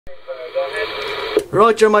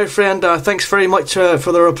Roger, my friend, thanks very much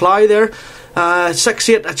for the reply there.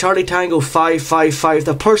 68 Charlie Tango 555.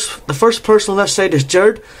 The first person on this side is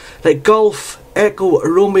Jared. Like Golf Echo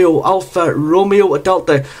Romeo Alpha Romeo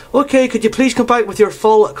Delta. Okay, could you please come back with your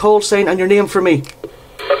full call sign and your name for me?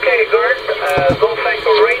 Okay, Gord. Golf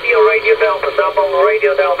Echo Radio Delta double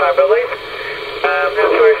Radio Delta, I believe. Not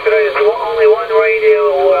sure if there is only one radio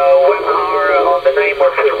webinar on the name or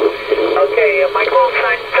two. Okay, my call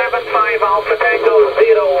sign 75 Alpha Tango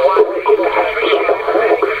 018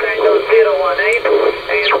 Tango 018,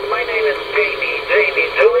 and my name is Jamie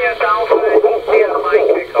Juliet Alpha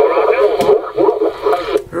Mike Echo.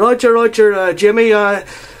 Roger, Jimmy.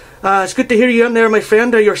 It's good to hear you in there, my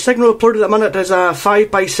friend. Your signal uploaded at the minute is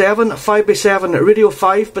 5x7 radio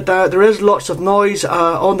 5, but there is lots of noise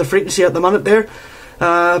on the frequency at the minute there.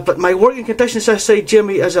 But my working conditions, I say,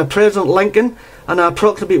 Jimmy, is a President Lincoln and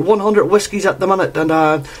approximately 100 whiskies at the minute.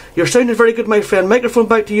 And you're sounding very good, my friend. Microphone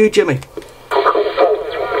back to you, Jimmy. Thank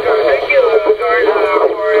you, Gord,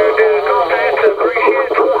 for the contact. Appreciate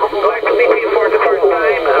it. Glad to meet you for the first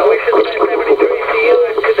time. I wish you the best, 73 to you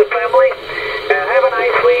and to the family. Have a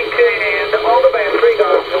nice week and all the best.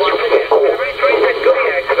 Regards once again. 73 and good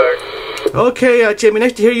expert. Okay, Jamie,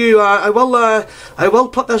 nice to hear you. I will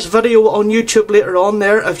put this video on YouTube later on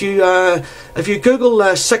there. If you Google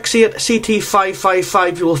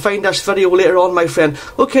 68CT555, you will find this video later on, my friend.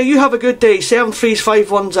 Okay, you have a good day.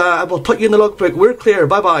 7351s, I will put you in the logbook. We're clear.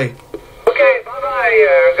 Bye-bye. Okay,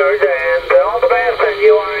 bye-bye, Gord, and all the best, and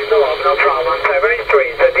you are in the love. No problem.